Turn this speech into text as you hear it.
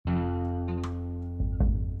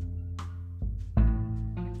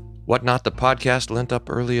Whatnot, the podcast, Lent Up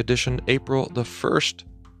Early Edition, April the 1st,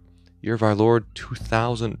 year of our Lord,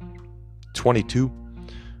 2022.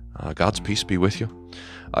 God's peace be with you.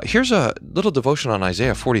 Here's a little devotion on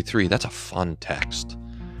Isaiah 43. That's a fun text.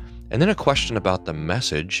 And then a question about the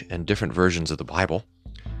Message and different versions of the Bible.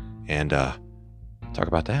 And talk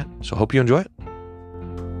about that. So hope you enjoy it.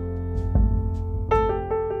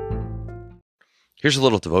 Here's a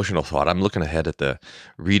little devotional thought. I'm looking ahead at the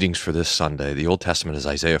readings for this Sunday. The Old Testament is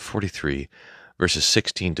Isaiah 43, verses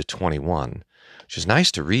 16 to 21, which is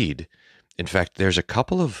nice to read. In fact, there's a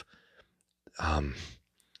couple of,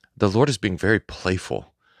 the Lord is being very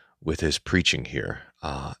playful with his preaching here.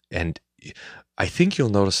 And I think you'll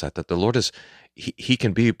notice that the Lord is, he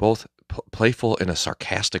can be both playful in a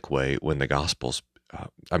sarcastic way when the Gospels,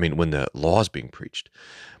 when the law is being preached.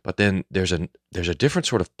 But then there's a different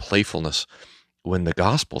sort of playfulness when the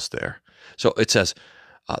gospel's there. So it says,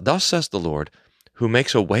 thus says the Lord, who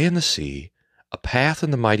makes a way in the sea, a path in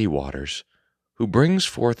the mighty waters, who brings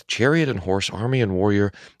forth chariot and horse, army and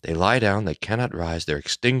warrior. They lie down, they cannot rise, they're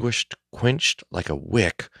extinguished, quenched like a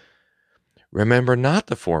wick. Remember not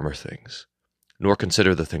the former things, nor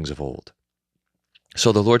consider the things of old.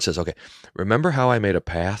 So the Lord says, okay, remember how I made a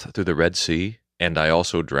path through the Red Sea, and I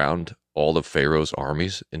also drowned all of Pharaoh's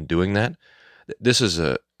armies in doing that? This is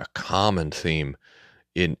a common theme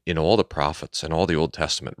in all the prophets and all the Old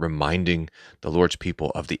Testament, reminding the Lord's people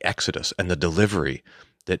of the Exodus and the delivery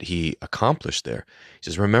that he accomplished there. He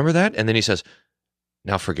says, remember that? And then he says,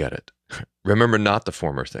 now forget it. Remember not the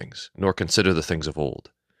former things, nor consider the things of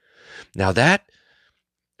old. Now that,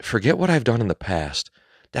 forget what I've done in the past,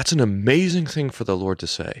 that's an amazing thing for the Lord to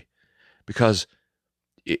say, because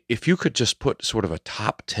if you could just put sort of a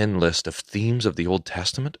top 10 list of themes of the Old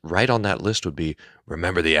Testament, right on that list would be,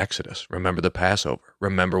 remember the Exodus, remember the Passover,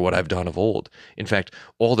 remember what I've done of old. In fact,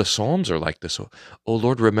 all the Psalms are like this. Oh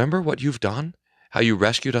Lord, remember what you've done, how you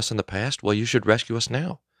rescued us in the past? Well, you should rescue us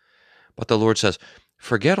now. But the Lord says,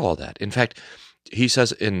 forget all that. In fact, he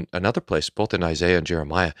says in another place, both in Isaiah and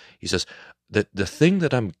Jeremiah, he says that the thing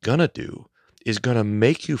that I'm going to do is going to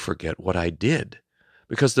make you forget what I did.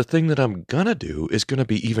 Because the thing that I'm going to do is going to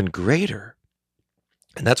be even greater.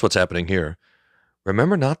 And that's what's happening here.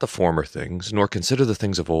 Remember not the former things, nor consider the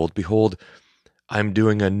things of old. Behold, I'm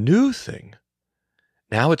doing a new thing.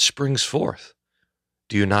 Now it springs forth.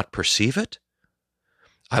 Do you not perceive it?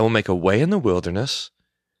 I will make a way in the wilderness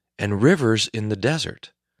and rivers in the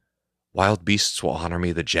desert. Wild beasts will honor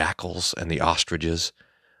me, the jackals and the ostriches.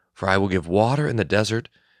 For I will give water in the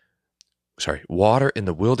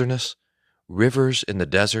wilderness, rivers in the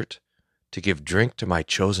desert, to give drink to my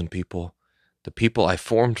chosen people, the people I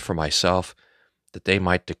formed for myself, that they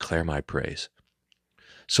might declare my praise.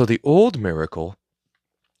 So the old miracle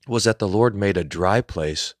was that the Lord made a dry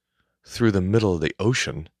place through the middle of the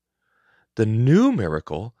ocean. The new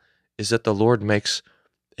miracle is that the Lord makes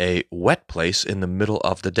a wet place in the middle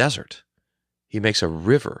of the desert. He makes a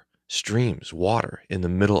river, streams, water in the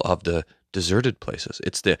middle of the deserted places.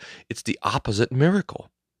 It's the opposite miracle.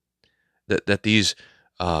 That these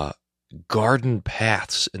garden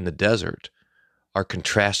paths in the desert are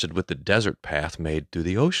contrasted with the desert path made through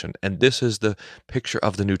the ocean. And this is the picture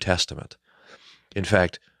of the New Testament. In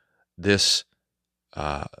fact, this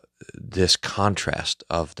contrast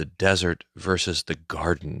of the desert versus the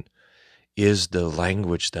garden is the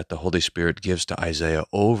language that the Holy Spirit gives to Isaiah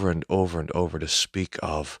over and over and over to speak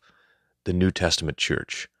of the New Testament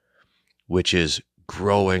church, which is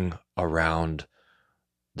growing around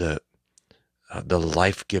the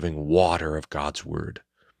life-giving water of God's Word.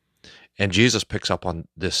 And Jesus picks up on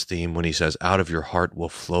this theme when he says, out of your heart will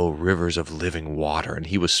flow rivers of living water. And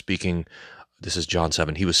he was speaking, this is John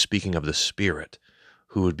 7, he was speaking of the Spirit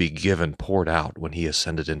who would be given, poured out when he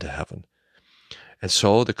ascended into heaven. And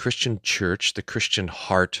so the Christian church, the Christian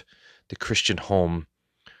heart, the Christian home,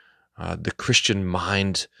 the Christian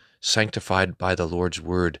mind sanctified by the Lord's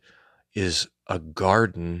Word is a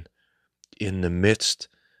garden in the midst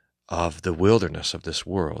of the wilderness of this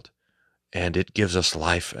world, and it gives us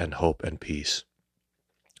life and hope and peace.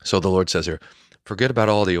 So the Lord says here, forget about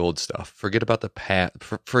all the old stuff. Forget about the path.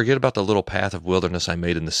 Forget about the little path of wilderness I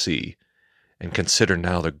made in the sea, and consider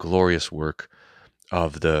now the glorious work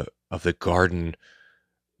of the garden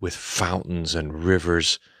with fountains and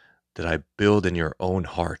rivers that I build in your own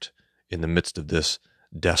heart in the midst of this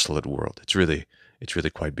desolate world. It's really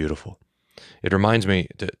quite beautiful. It reminds me,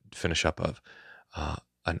 to finish up, of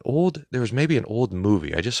there was maybe an old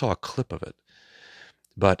movie. I just saw a clip of it,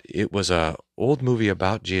 but it was a old movie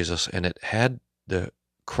about Jesus, and it had the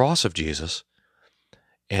cross of Jesus,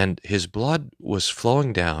 and his blood was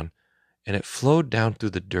flowing down, and it flowed down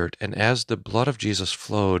through the dirt. And as the blood of Jesus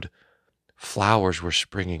flowed, flowers were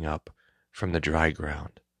springing up from the dry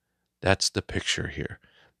ground. That's the picture here.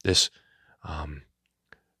 This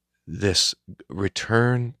this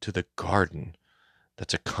return to the garden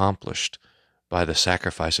that's accomplished by the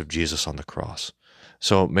sacrifice of Jesus on the cross.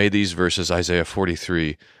 So may these verses, Isaiah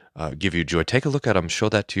 43, give you joy. Take a look at them. Show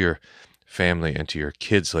that to your family and to your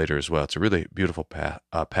kids later as well. It's a really beautiful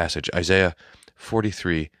passage. Isaiah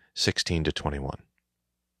 43, 16 to 21.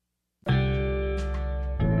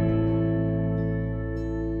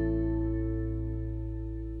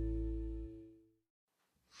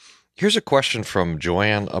 Here's a question from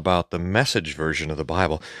Joanne about the Message version of the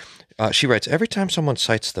Bible. She writes, every time someone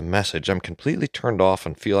cites the Message, I'm completely turned off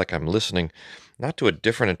and feel like I'm listening not to a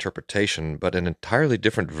different interpretation, but an entirely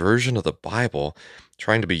different version of the Bible,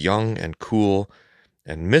 trying to be young and cool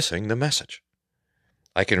and missing the message.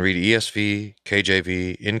 I can read ESV,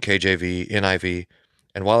 KJV, NKJV, NIV,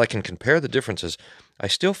 and while I can compare the differences, I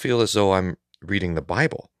still feel as though I'm reading the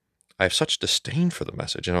Bible. I have such disdain for the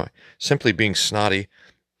Message, simply being snotty.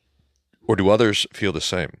 Or do others feel the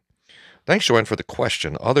same? Thanks, Joanne, for the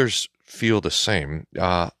question. Others feel the same.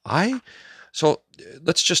 So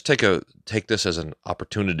let's just take this as an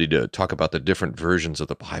opportunity to talk about the different versions of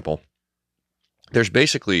the Bible. There's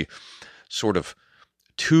basically sort of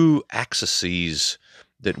two axes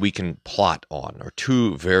that we can plot on, or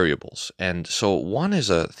two variables. And so one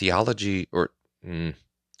is a theology or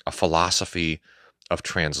a philosophy of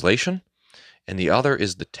translation, and the other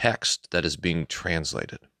is the text that is being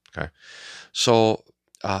translated. Okay, so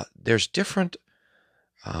there's different,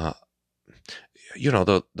 the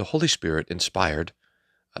Holy Spirit inspired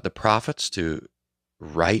the prophets to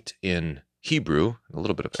write in Hebrew, a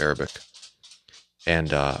little bit of Arabic, and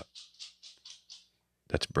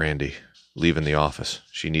that's Brandy leaving the office.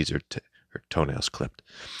 She needs her toenails clipped.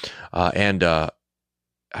 And I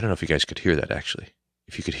don't know if you guys could hear that, actually.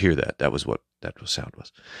 If you could hear that, that was what that sound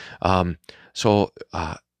was. So,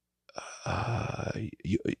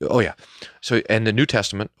 and the New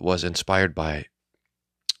Testament was inspired by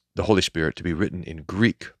the Holy Spirit to be written in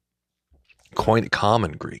Greek,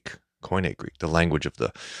 common Greek, Koine Greek, the language of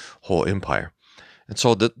the whole empire. And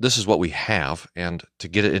so this is what we have, and to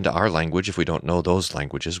get it into our language, if we don't know those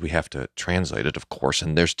languages, we have to translate it, of course.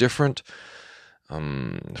 And there's different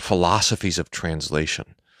philosophies of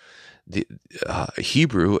translation. The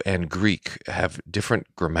Hebrew and Greek have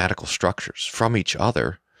different grammatical structures from each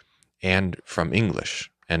other and from English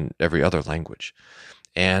and every other language.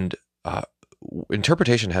 And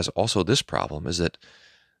interpretation has also this problem, is that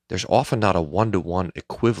there's often not a one-to-one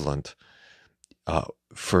equivalent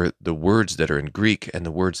for the words that are in Greek and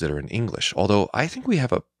the words that are in English. Although I think we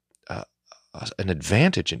have an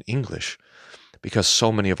advantage in English because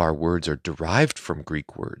so many of our words are derived from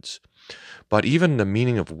Greek words. But even the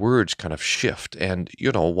meaning of words kind of shift. And,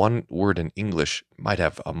 one word in English might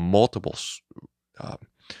have a multiple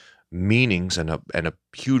meanings and a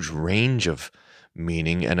huge range of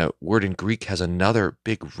meaning, and a word in Greek has another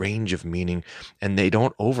big range of meaning, and they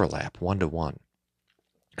don't overlap one-to-one.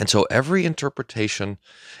 And so every interpretation,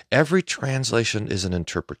 every translation is an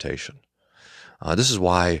interpretation. This is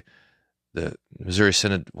why the Missouri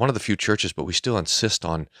Synod, one of the few churches, but we still insist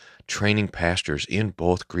on training pastors in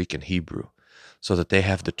both Greek and Hebrew so that they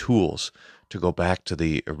have the tools to go back to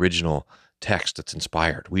the original text that's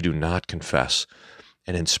inspired. We do not confess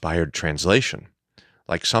an inspired translation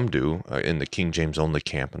like some do in the King James only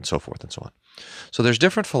camp and so forth and so on. So there's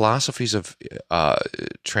different philosophies of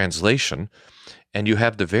translation, and you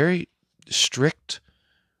have the very strict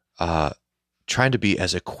trying to be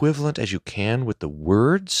as equivalent as you can with the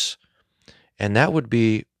words, and that would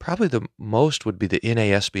be probably the most would be the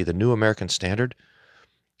NASB, the New American Standard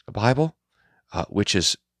Bible, which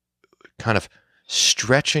is kind of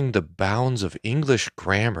stretching the bounds of English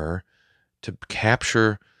grammar to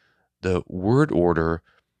capture the word order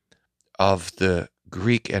of the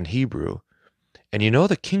Greek and Hebrew. And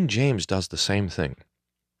the King James does the same thing.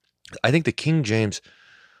 I think the King James,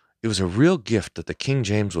 it was a real gift that the King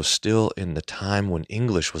James was still in the time when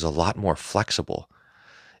English was a lot more flexible.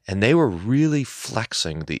 And they were really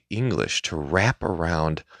flexing the English to wrap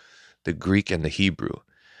around the Greek and the Hebrew.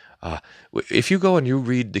 If you go and you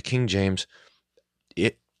read the King James,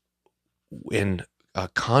 it in a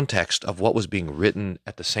context of what was being written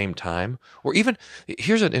at the same time, or even,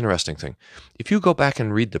 here's an interesting thing. If you go back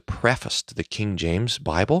and read the preface to the King James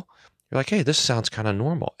Bible, you're like, hey, this sounds kind of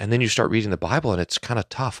normal. And then you start reading the Bible and it's kind of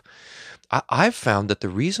tough. I've found that the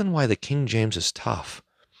reason why the King James is tough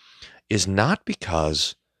is not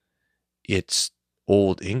because it's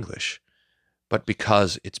Old English, but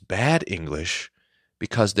because it's bad English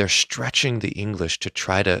because they're stretching the English to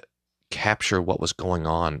try to capture what was going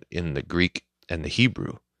on in the Greek and the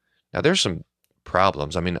Hebrew. Now, there's some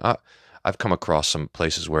problems. I mean, I've come across some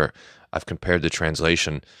places where I've compared the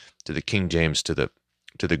translation to the King James to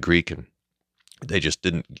the Greek, and they just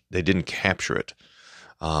didn't capture it.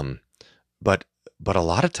 But a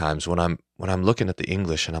lot of times when I'm looking at the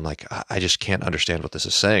English and I'm like, I just can't understand what this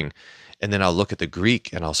is saying, and then I'll look at the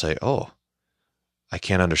Greek and I'll say, oh, I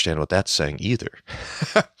can't understand what that's saying either.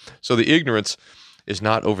 So the ignorance is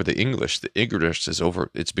not over the English. The ignorance is over.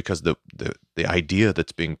 It's because the idea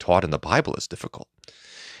that's being taught in the Bible is difficult.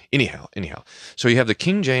 Anyhow. So you have the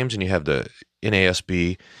King James and you have the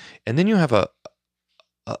NASB, and then you have a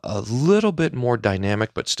little bit more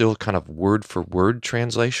dynamic, but still kind of word for word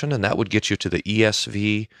translation, and that would get you to the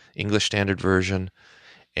ESV, English Standard Version,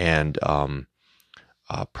 and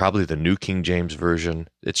probably the New King James Version.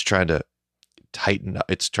 It's trying to tighten up,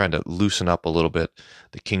 it's trying to loosen up a little bit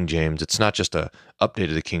the King James. It's not just a update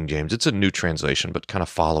of the King James, it's a new translation, but kind of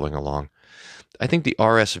following along. I think the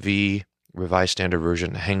RSV, Revised Standard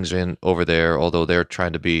Version, hangs in over there, although they're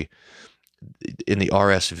trying to be, in the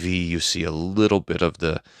RSV, you see a little bit of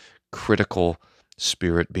the critical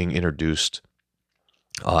spirit being introduced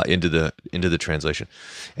into the translation.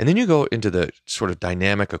 And then you go into the sort of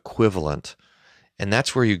dynamic equivalent, and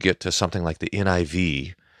that's where you get to something like the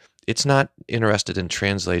NIV. It's not interested in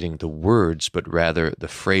translating the words, but rather the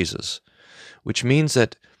phrases, which means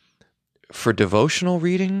that for devotional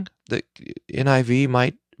reading, the NIV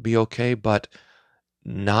might be okay, but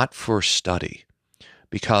not for study,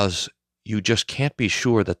 because you just can't be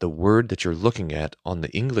sure that the word that you're looking at on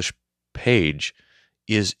the English page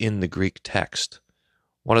is in the Greek text.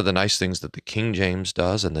 One of the nice things that the King James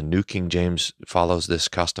does, and the New King James follows this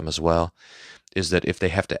custom as well, is that if they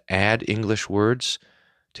have to add English words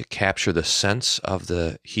to capture the sense of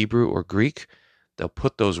the Hebrew or Greek, they'll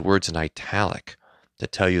put those words in italic to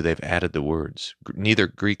tell you they've added the words. Neither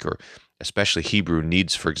Greek or especially Hebrew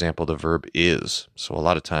needs, for example, the verb is. So a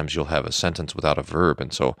lot of times you'll have a sentence without a verb,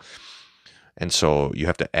 and so you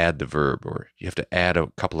have to add the verb, or you have to add a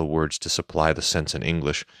couple of words to supply the sense in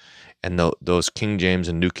English. And those King James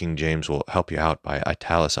and New King James will help you out by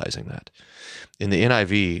italicizing that. In the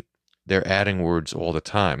NIV, they're adding words all the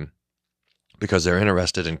time because they're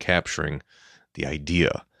interested in capturing the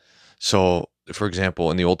idea. So, for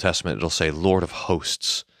example, in the Old Testament, it'll say Lord of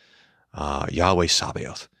Hosts, Yahweh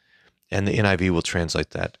Sabaoth. And the NIV will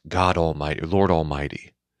translate that God Almighty, Lord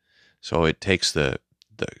Almighty. So it takes the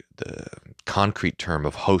concrete term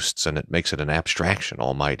of hosts and it makes it an abstraction,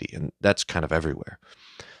 Almighty, and that's kind of everywhere.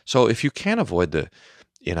 So if you can avoid the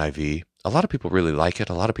NIV, a lot of people really like it.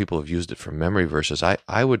 A lot of people have used it for memory verses.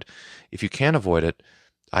 I would, if you can avoid it,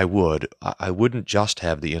 I wouldn't just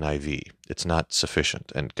have the NIV. It's not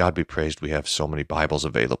sufficient, and God be praised we have so many Bibles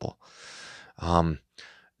available.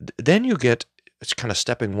 Then you get, it's kind of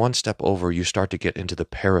stepping one step over, you start to get into the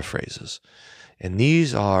paraphrases. And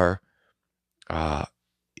these are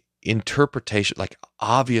interpretation, like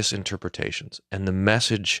obvious interpretations, and the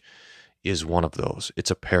Message is one of those.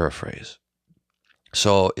 It's a paraphrase.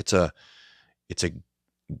 So it's a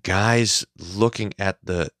guy's looking at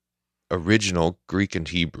the original Greek and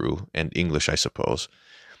Hebrew and English, I suppose,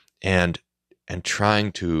 and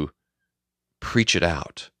trying to preach it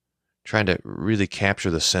out, trying to really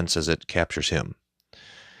capture the sense as it captures him.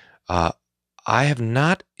 I have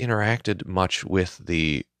not interacted much with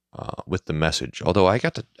the Message, although I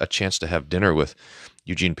got a chance to have dinner with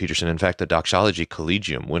Eugene Peterson. In fact, the Doxology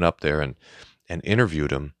Collegium went up there and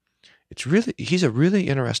interviewed him. He's a really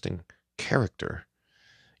interesting character,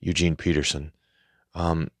 Eugene Peterson.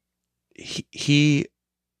 He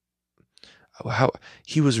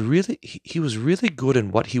was really good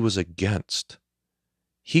in what he was against.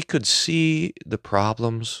 He could see the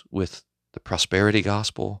problems with the prosperity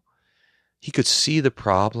gospel. He could see the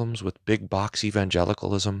problems with big box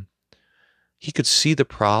evangelicalism. He could see the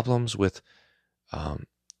problems with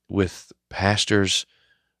pastors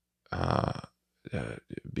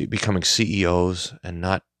becoming CEOs and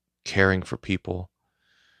not caring for people.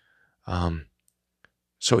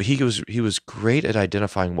 So he was great at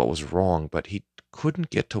identifying what was wrong, but he couldn't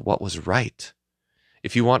get to what was right.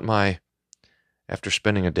 After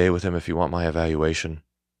spending a day with him, if you want my evaluation,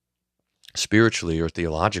 spiritually or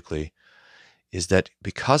theologically, is that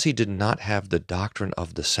because he did not have the doctrine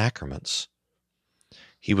of the sacraments,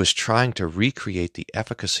 he was trying to recreate the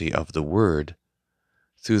efficacy of the Word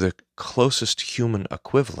through the closest human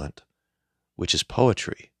equivalent, which is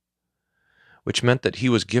poetry, which meant that he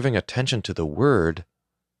was giving attention to the Word,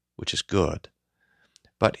 which is good,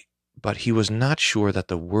 but he was not sure that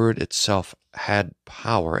the Word itself had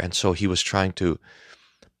power, and so he was trying to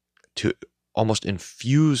to almost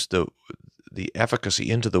infuse the efficacy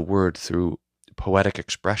into the word through poetic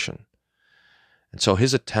expression. And so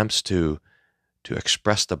his attempts to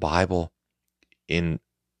express the Bible in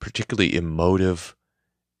particularly emotive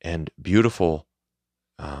and beautiful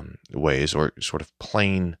ways, or sort of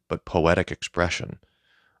plain but poetic expression,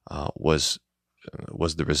 was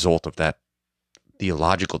the result of that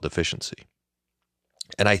theological deficiency.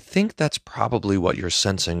 And I think that's probably what you're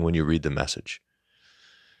sensing when you read the Message.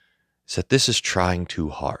 Is that this is trying too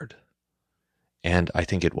hard. And I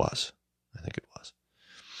think it was.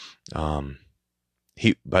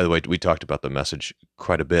 By the way, we talked about the Message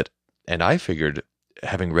quite a bit, and I figured,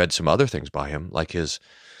 having read some other things by him, like his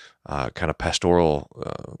kind of pastoral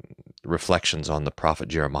reflections on the prophet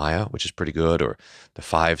Jeremiah, which is pretty good, or the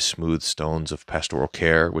 5 Smooth Stones of Pastoral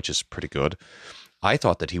Care, which is pretty good, I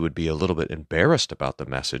thought that he would be a little bit embarrassed about the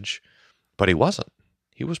Message, but he wasn't.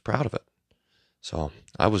 He was proud of it. So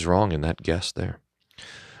I was wrong in that guess there.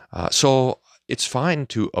 So it's fine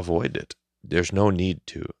to avoid it. There's no need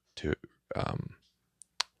to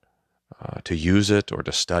use it or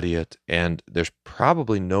to study it, and there's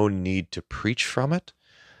probably no need to preach from it.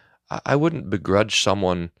 I wouldn't begrudge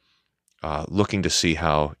someone looking to see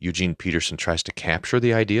how Eugene Peterson tries to capture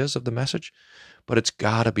the ideas of the Message, but it's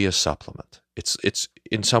got to be a supplement. It's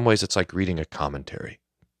in some ways it's like reading a commentary,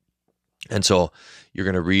 and so you're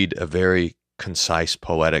going to read a very concise,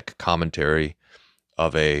 poetic commentary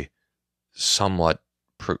of a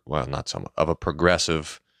of a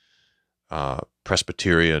progressive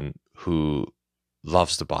Presbyterian who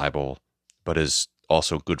loves the Bible, but is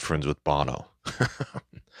also good friends with Bono.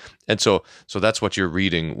 And so that's what you're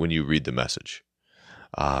reading when you read the Message.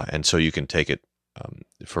 And so you can take it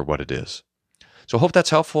for what it is. So I hope that's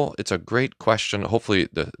helpful. It's a great question. Hopefully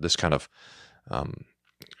this kind of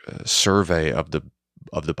survey of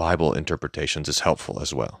the Bible interpretations is helpful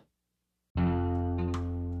as well.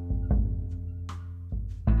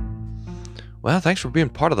 Well, thanks for being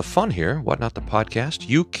part of the fun here, Whatnot the Podcast.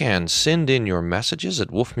 You can send in your messages at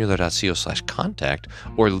wolfmueller.co/contact,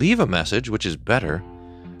 or leave a message, which is better.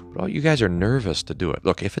 But all you guys are nervous to do it.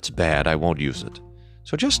 Look, if it's bad, I won't use it.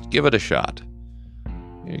 So just give it a shot.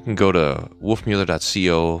 You can go to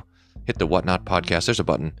wolfmueller.co, hit the Whatnot Podcast. There's a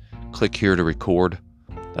button. Click here to record.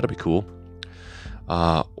 That'll be cool.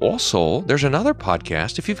 Also, there's another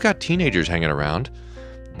podcast. If you've got teenagers hanging around,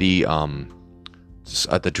 the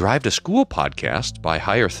Drive to School podcast by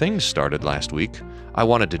Higher Things started last week. I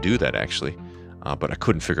wanted to do that, actually, but I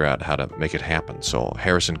couldn't figure out how to make it happen. So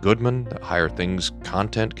Harrison Goodman, the Higher Things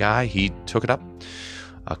content guy, he took it up.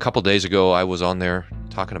 A couple days ago, I was on there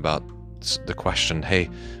talking about the question, hey,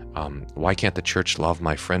 why can't the church love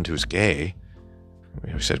my friend who's gay?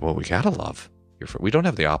 We said, well, we gotta love your friend. We don't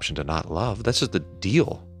have the option to not love. This is the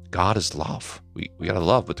deal. God is love. We got to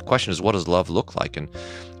love. But the question is, what does love look like in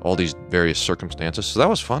all these various circumstances? So that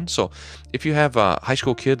was fun. So if you have high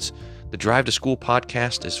school kids, the Drive to School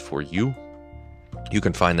podcast is for you. You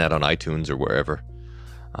can find that on iTunes or wherever.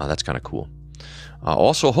 That's kind of cool.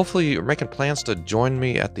 Also, hopefully you're making plans to join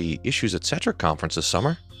me at the Issues Etc. conference this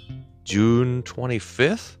summer, June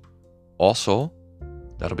 25th. Also,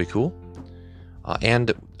 that'll be cool.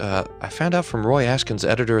 And I found out from Roy Askins,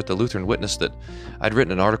 editor at the Lutheran Witness, that I'd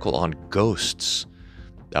written an article on ghosts.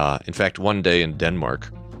 In fact, one day in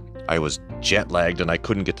Denmark, I was jet-lagged and I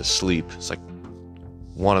couldn't get to sleep. It's like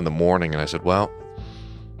 1 a.m, and I said, well,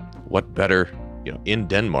 what better, in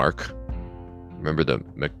Denmark, remember the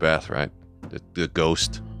Macbeth, right? The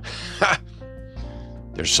ghost.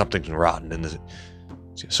 There's something rotten in this.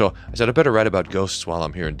 So I said, I better write about ghosts while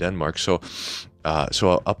I'm here in Denmark. So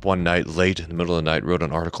up one night, late in the middle of the night, wrote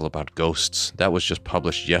an article about ghosts. That was just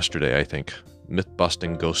published yesterday, I think.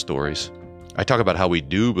 Myth-busting ghost stories. I talk about how we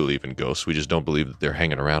do believe in ghosts. We just don't believe that they're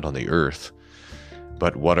hanging around on the earth.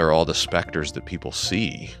 But what are all the specters that people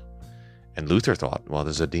see? And Luther thought, well,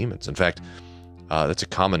 these are demons. In fact, that's a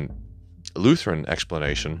common Lutheran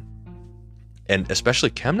explanation. And especially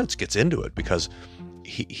Chemnitz gets into it because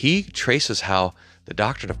he traces how the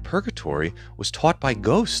doctrine of purgatory was taught by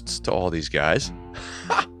ghosts to all these guys.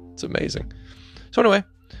 It's amazing. So anyway,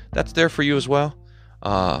 that's there for you as well.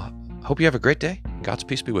 Hope you have a great day. God's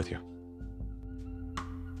peace be with you.